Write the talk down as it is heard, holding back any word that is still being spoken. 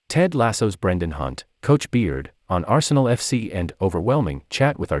Ted Lasso's Brendan Hunt, Coach Beard, on Arsenal FC and overwhelming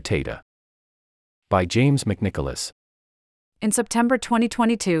chat with Arteta. By James McNicholas. In September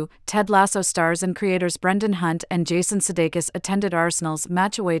 2022, Ted Lasso stars and creators Brendan Hunt and Jason Sudeikis attended Arsenal's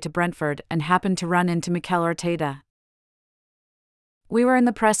match away to Brentford and happened to run into Mikel Arteta. We were in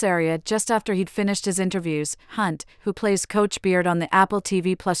the press area just after he'd finished his interviews, Hunt, who plays Coach Beard on the Apple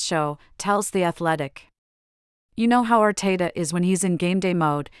TV Plus show, tells The Athletic. You know how Arteta is when he's in game day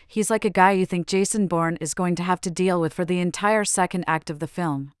mode. He's like a guy you think Jason Bourne is going to have to deal with for the entire second act of the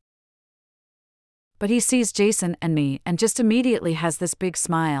film. But he sees Jason and me and just immediately has this big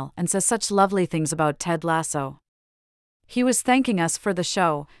smile and says such lovely things about Ted Lasso. He was thanking us for the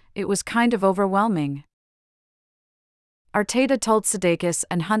show. It was kind of overwhelming. Arteta told Sudeikis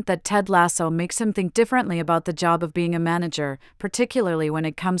and Hunt that Ted Lasso makes him think differently about the job of being a manager, particularly when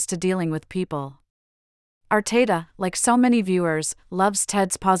it comes to dealing with people. Arteta, like so many viewers, loves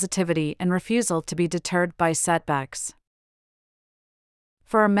Ted's positivity and refusal to be deterred by setbacks.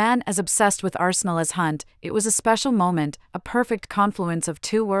 For a man as obsessed with Arsenal as Hunt, it was a special moment, a perfect confluence of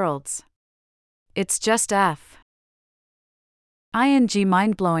two worlds. It's just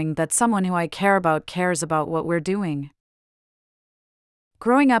mind-blowing that someone who I care about cares about what we're doing.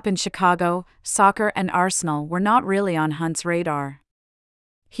 Growing up in Chicago, soccer and Arsenal were not really on Hunt's radar.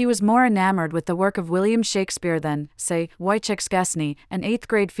 He was more enamored with the work of William Shakespeare than, say, Wojciech Szczesny. An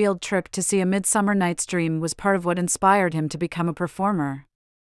 8th-grade field trip to see A Midsummer Night's Dream was part of what inspired him to become a performer.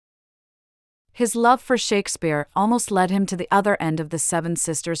 His love for Shakespeare almost led him to the other end of the Seven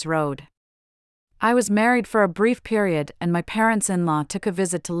Sisters Road. I was married for a brief period and my parents-in-law took a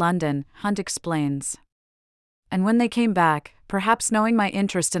visit to London, Hunt explains. And when they came back, perhaps knowing my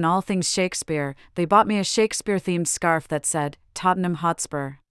interest in all things Shakespeare, they bought me a Shakespeare-themed scarf that said, Tottenham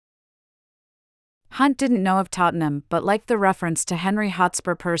Hotspur. Hunt didn't know of Tottenham but liked the reference to Henry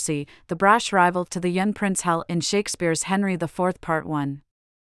Hotspur Percy, the brash rival to the young Prince Hal in Shakespeare's Henry IV Part 1.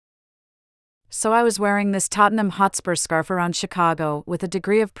 So I was wearing this Tottenham Hotspur scarf around Chicago with a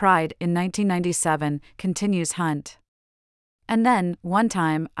degree of pride in 1997, continues Hunt. And then, one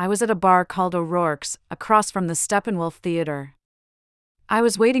time, I was at a bar called O'Rourke's, across from the Steppenwolf Theatre. I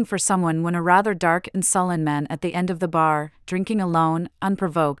was waiting for someone when a rather dark and sullen man at the end of the bar, drinking alone,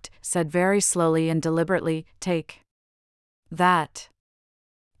 unprovoked, said very slowly and deliberately, "Take that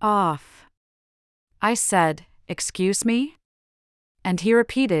off." I said, "Excuse me?" And he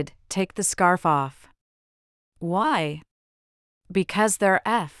repeated, "Take the scarf off." Why? Because they're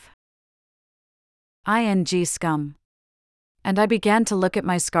ing scum. And I began to look at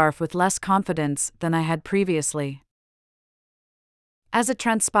my scarf with less confidence than I had previously. As it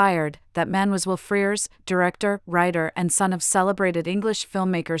transpired, that man was Will Frears, director, writer and son of celebrated English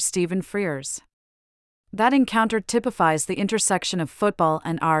filmmaker Stephen Frears. That encounter typifies the intersection of football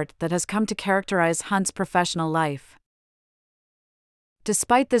and art that has come to characterize Hunt's professional life.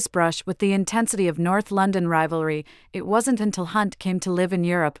 Despite this brush with the intensity of North London rivalry, it wasn't until Hunt came to live in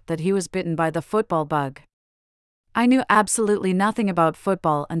Europe that he was bitten by the football bug. I knew absolutely nothing about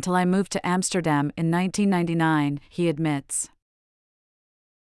football until I moved to Amsterdam in 1999, he admits.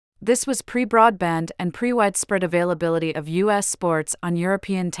 This was pre-broadband and pre-widespread availability of US sports on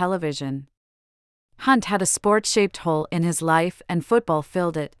European television. Hunt had a sport-shaped hole in his life and football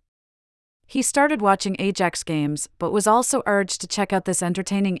filled it. He started watching Ajax games but was also urged to check out this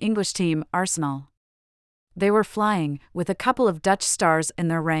entertaining English team, Arsenal. They were flying, with a couple of Dutch stars in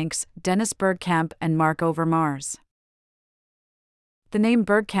their ranks, Dennis Bergkamp and Mark Overmars. The name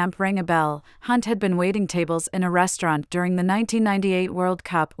Bergkamp rang a bell. Hunt had been waiting tables in a restaurant during the 1998 World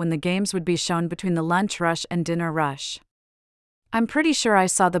Cup when the games would be shown between the lunch rush and dinner rush. I'm pretty sure I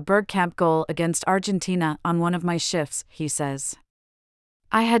saw the Bergkamp goal against Argentina on one of my shifts, he says.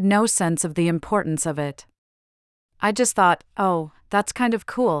 I had no sense of the importance of it. I just thought, oh, that's kind of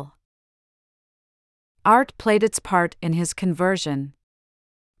cool. Art played its part in his conversion.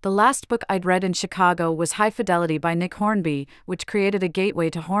 The last book I'd read in Chicago was High Fidelity by Nick Hornby, which created a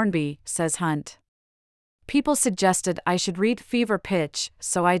gateway to Hornby, says Hunt. People suggested I should read Fever Pitch,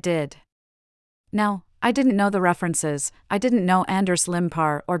 so I did. Now, I didn't know the references. I didn't know Anders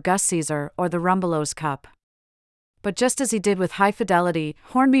Limpar or Gus Caesar or the Rumbelows Cup. But just as he did with High Fidelity,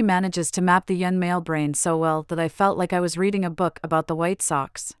 Hornby manages to map the young male brain so well that I felt like I was reading a book about the White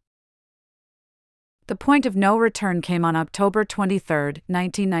Sox. The point of no return came on October 23,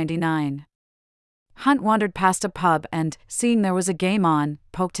 1999. Hunt wandered past a pub and, seeing there was a game on,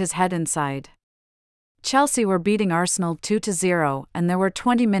 poked his head inside. Chelsea were beating Arsenal 2-0 and there were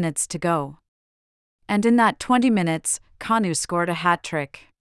 20 minutes to go. And in that 20 minutes, Kanu scored a hat-trick.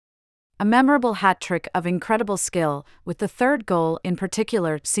 A memorable hat trick of incredible skill, with the third goal in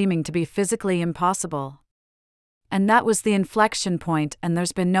particular seeming to be physically impossible. And that was the inflection point, and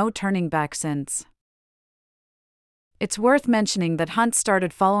there's been no turning back since. It's worth mentioning that Hunt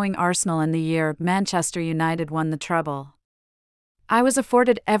started following Arsenal in the year Manchester United won the treble. I was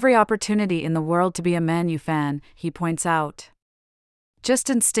afforded every opportunity in the world to be a Man U fan, he points out. Just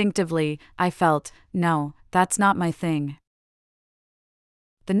instinctively, I felt, no, that's not my thing.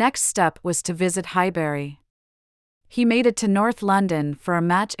 The next step was to visit Highbury. He made it to North London for a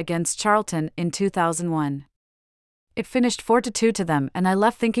match against Charlton in 2001. It finished 4-2 to them, and I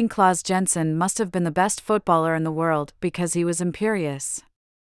left thinking Claus Jensen must have been the best footballer in the world because he was imperious.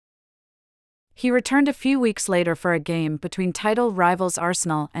 He returned a few weeks later for a game between title rivals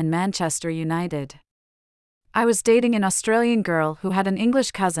Arsenal and Manchester United. I was dating an Australian girl who had an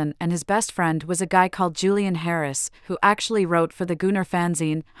English cousin, and his best friend was a guy called Julian Harris, who actually wrote for the Gooner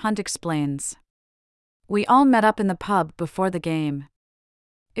fanzine, Hunt explains. We all met up in the pub before the game.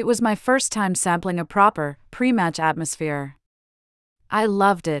 It was my first time sampling a proper, pre-match atmosphere. I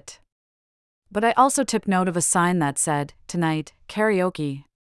loved it. But I also took note of a sign that said, "Tonight, karaoke."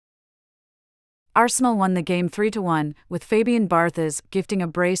 Arsenal won the game 3-1, with Fabian Barthez gifting a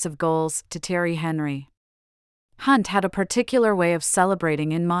brace of goals to Thierry Henry. Hunt had a particular way of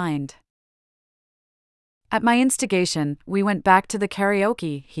celebrating in mind. At my instigation, we went back to the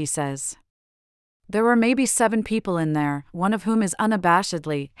karaoke, he says. There were maybe 7 people in there, one of whom is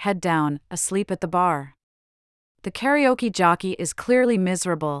unabashedly, head down, asleep at the bar. The karaoke jockey is clearly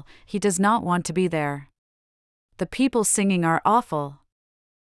miserable, he does not want to be there. The people singing are awful.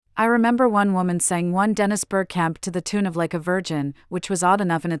 I remember one woman sang one Dennis Bergkamp to the tune of Like a Virgin, which was odd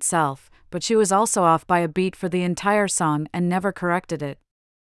enough in itself, but she was also off by a beat for the entire song and never corrected it.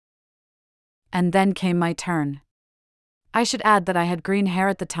 And then came my turn. I should add that I had green hair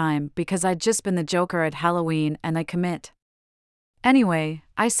at the time because I'd just been the Joker at Halloween and I commit. Anyway,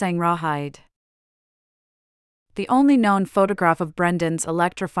 I sang Rawhide. The only known photograph of Brendan's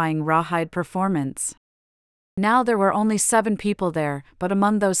electrifying Rawhide performance. Now there were only 7 people there, but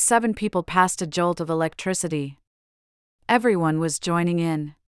among those 7 people passed a jolt of electricity. Everyone was joining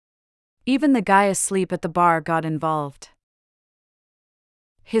in. Even the guy asleep at the bar got involved.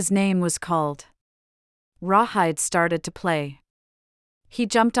 His name was called. Rawhide started to play. He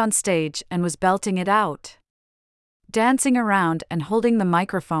jumped on stage and was belting it out, dancing around and holding the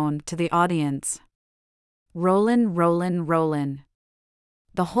microphone to the audience. Rollin', rollin', rollin'.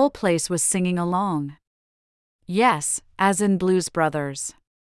 The whole place was singing along. Yes, as in Blues Brothers.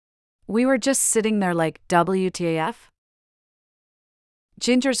 We were just sitting there like, WTF?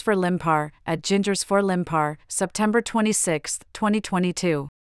 Gingers for Limpar, at Gingers for Limpar, September 26, 2022.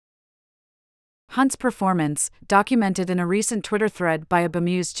 Hunt's performance, documented in a recent Twitter thread by a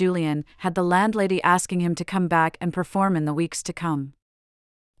bemused Julian, had the landlady asking him to come back and perform in the weeks to come.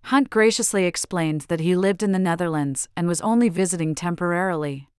 Hunt graciously explained that he lived in the Netherlands and was only visiting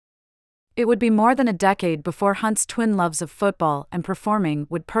temporarily. It would be more than a decade before Hunt's twin loves of football and performing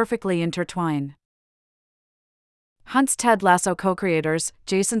would perfectly intertwine. Hunt's Ted Lasso co-creators,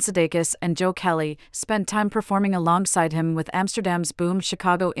 Jason Sudeikis and Joe Kelly, spent time performing alongside him with Amsterdam's Boom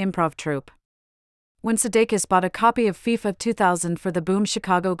Chicago improv troupe. When Sudeikis bought a copy of FIFA 2000 for the Boom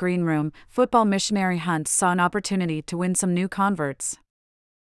Chicago Green Room, football missionary Hunt saw an opportunity to win some new converts.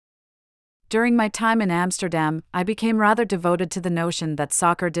 During my time in Amsterdam, I became rather devoted to the notion that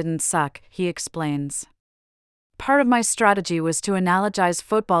soccer didn't suck, he explains. Part of my strategy was to analogize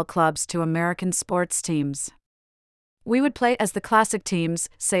football clubs to American sports teams. We would play as the classic teams,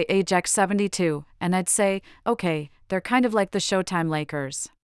 say Ajax 72, and I'd say, okay, they're kind of like the Showtime Lakers.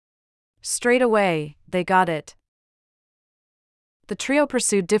 Straight away, they got it. The trio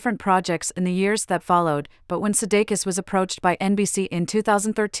pursued different projects in the years that followed, but when Sudeikis was approached by NBC in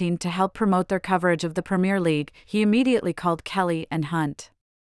 2013 to help promote their coverage of the Premier League, he immediately called Kelly and Hunt.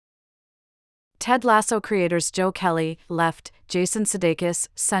 Ted Lasso creators Joe Kelly, left, Jason Sudeikis,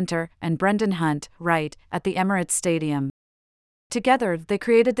 center, and Brendan Hunt, right, at the Emirates Stadium. Together, they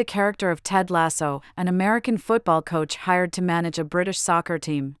created the character of Ted Lasso, an American football coach hired to manage a British soccer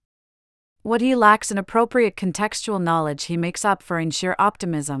team. What he lacks in appropriate contextual knowledge he makes up for in sheer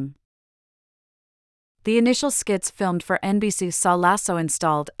optimism. The initial skits filmed for NBC saw Lasso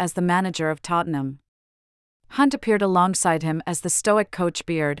installed as the manager of Tottenham. Hunt appeared alongside him as the stoic Coach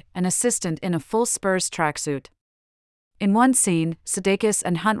Beard, an assistant in a full Spurs tracksuit. In one scene, Sudeikis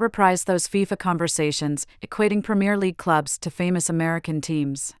and Hunt reprised those FIFA conversations, equating Premier League clubs to famous American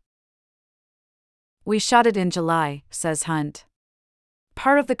teams. We shot it in July, says Hunt.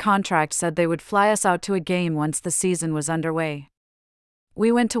 Part of the contract said they would fly us out to a game once the season was underway. We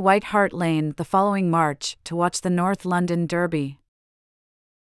went to White Hart Lane the following March to watch the North London Derby.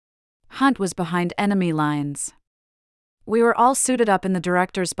 Hunt was behind enemy lines. We were all suited up in the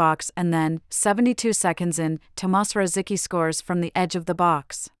director's box, and then, 72 seconds in, Tomas Rosicky scores from the edge of the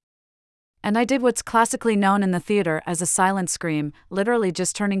box. And I did what's classically known in the theater as a silent scream, literally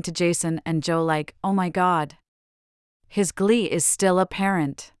just turning to Jason and Joe like, "Oh my God." His glee is still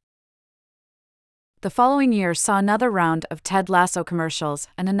apparent. The following year saw another round of Ted Lasso commercials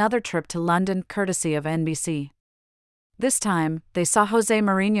and another trip to London courtesy of NBC. This time, they saw Jose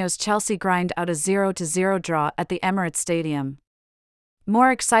Mourinho's Chelsea grind out a 0-0 draw at the Emirates Stadium.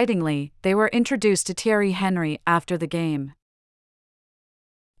 More excitingly, they were introduced to Thierry Henry after the game.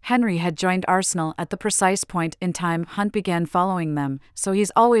 Henry had joined Arsenal at the precise point in time Hunt began following them, so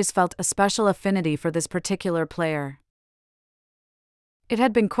he's always felt a special affinity for this particular player. It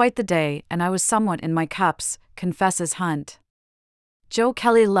had been quite the day, and I was somewhat in my cups, confesses Hunt. Joe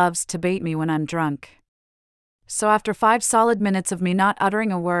Kelly loves to bait me when I'm drunk. So after 5 solid minutes of me not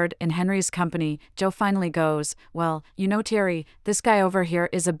uttering a word in Henry's company, Joe finally goes, "Well, you know Thierry, this guy over here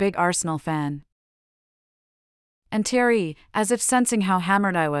is a big Arsenal fan." And Thierry, as if sensing how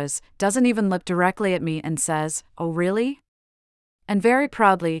hammered I was, doesn't even look directly at me and says, "Oh really?" And very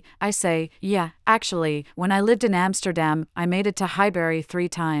proudly, I say, "Yeah, actually, when I lived in Amsterdam, I made it to Highbury 3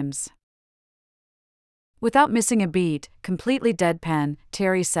 times. Without missing a beat, completely deadpan,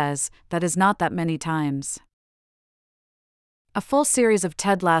 Thierry says, "That is not that many times." A full series of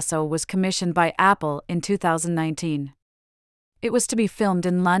Ted Lasso was commissioned by Apple in 2019. It was to be filmed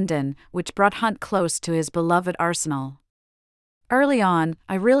in London, which brought Hunt close to his beloved Arsenal. "Early on,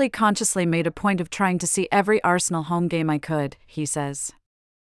 I really consciously made a point of trying to see every Arsenal home game I could," he says.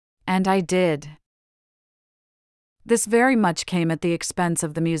 And I did. This very much came at the expense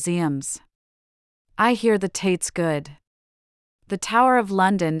of the museums. I hear the Tate's good. The Tower of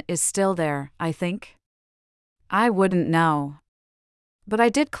London is still there, I think. I wouldn't know. But I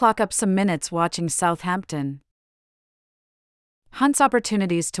did clock up some minutes watching Southampton. Hunt's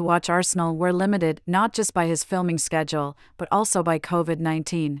opportunities to watch Arsenal were limited not just by his filming schedule, but also by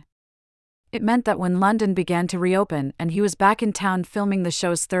COVID-19. It meant that when London began to reopen and he was back in town filming the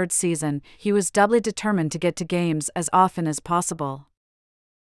show's 3rd season, he was doubly determined to get to games as often as possible.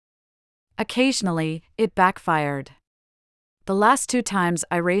 Occasionally, it backfired. The last 2 times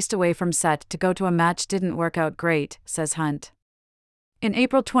I raced away from set to go to a match didn't work out great, says Hunt. In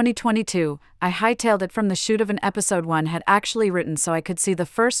April 2022, I hightailed it from the shoot of an episode 1 had actually written so I could see the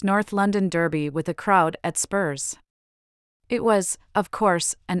first North London Derby with a crowd at Spurs. It was, of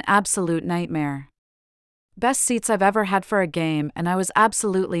course, an absolute nightmare. Best seats I've ever had for a game, and I was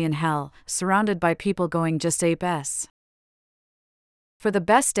absolutely in hell, surrounded by people going just ape-s. For the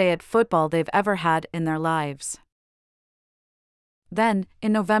best day at football they've ever had in their lives. Then,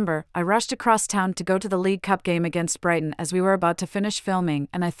 in November, I rushed across town to go to the League Cup game against Brighton as we were about to finish filming,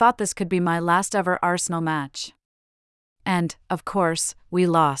 and I thought this could be my last ever Arsenal match. And, of course, we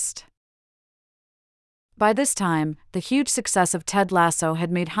lost. By this time, the huge success of Ted Lasso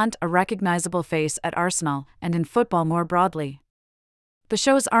had made Hunt a recognizable face at Arsenal, and in football more broadly. The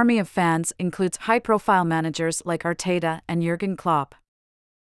show's army of fans includes high-profile managers like Arteta and Jurgen Klopp.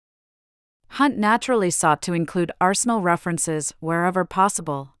 Hunt naturally sought to include Arsenal references wherever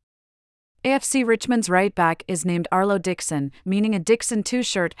possible. AFC Richmond's right back is named Arlo Dixon, meaning a Dixon 2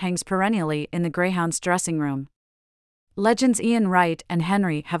 shirt hangs perennially in the Greyhounds' dressing room. Legends Ian Wright and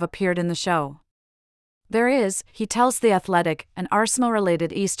Henry have appeared in the show. There is, he tells The Athletic, an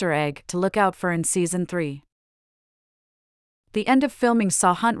Arsenal-related Easter egg to look out for in Season 3. The end of filming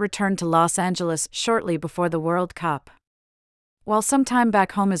saw Hunt return to Los Angeles shortly before the World Cup. While some time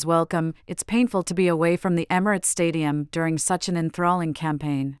back home is welcome, it's painful to be away from the Emirates Stadium during such an enthralling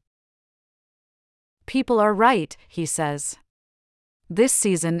campaign. People are right, he says. This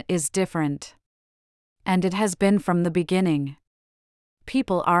season is different. And it has been from the beginning.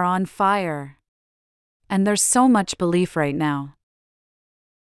 People are on fire. And there's so much belief right now.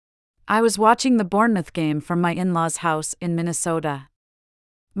 I was watching the Bournemouth game from my in-laws' house in Minnesota.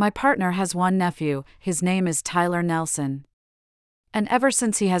 My partner has one nephew, his name is Tyler Nelson. And ever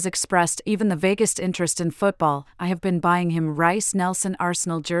since he has expressed even the vaguest interest in football, I have been buying him Rice Nelson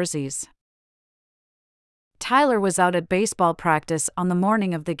Arsenal jerseys. Tyler was out at baseball practice on the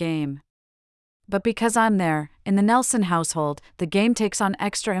morning of the game. But because I'm there, in the Nelson household, the game takes on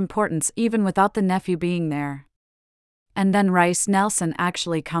extra importance even without the nephew being there. And then Rice Nelson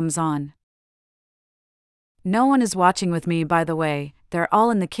actually comes on. No one is watching with me, by the way, they're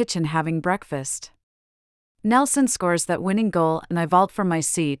all in the kitchen having breakfast. Nelson scores that winning goal and I vault from my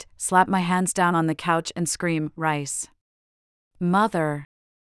seat, slap my hands down on the couch and scream, "Rice." Mother.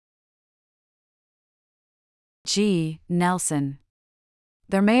 G. Nelson.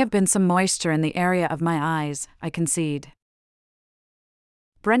 There may have been some moisture in the area of my eyes, I concede.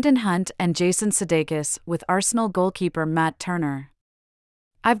 Brendan Hunt and Jason Sudeikis with Arsenal goalkeeper Matt Turner.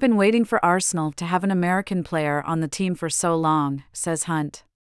 I've been waiting for Arsenal to have an American player on the team for so long, says Hunt.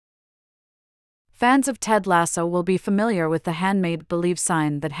 Fans of Ted Lasso will be familiar with the handmade believe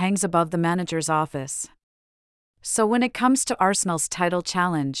sign that hangs above the manager's office. So when it comes to Arsenal's title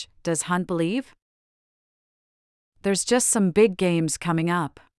challenge, does Hunt believe? There's just some big games coming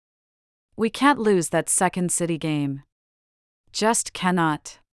up. We can't lose that second City game. Just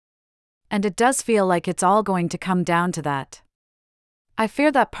cannot. And it does feel like it's all going to come down to that. I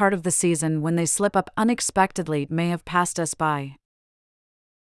fear that part of the season when they slip up unexpectedly may have passed us by.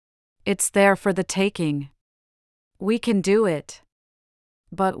 It's there for the taking. We can do it.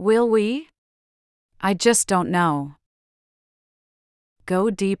 But will we? I just don't know.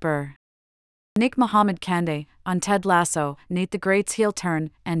 Go deeper. Nick Mohammed Kande, on Ted Lasso, Nate the Great's heel turn,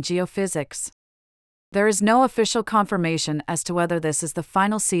 and geophysics. There is no official confirmation as to whether this is the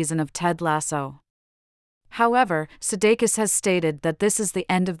final season of Ted Lasso. However, Sudeikis has stated that this is the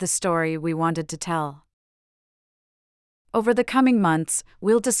end of the story we wanted to tell. Over the coming months,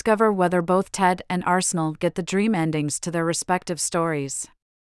 we'll discover whether both Ted and Arsenal get the dream endings to their respective stories.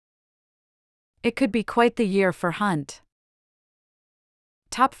 It could be quite the year for Hunt.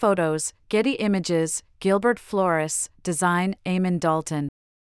 Top photos, Getty Images, Gilbert Flores, design, Eamon Dalton.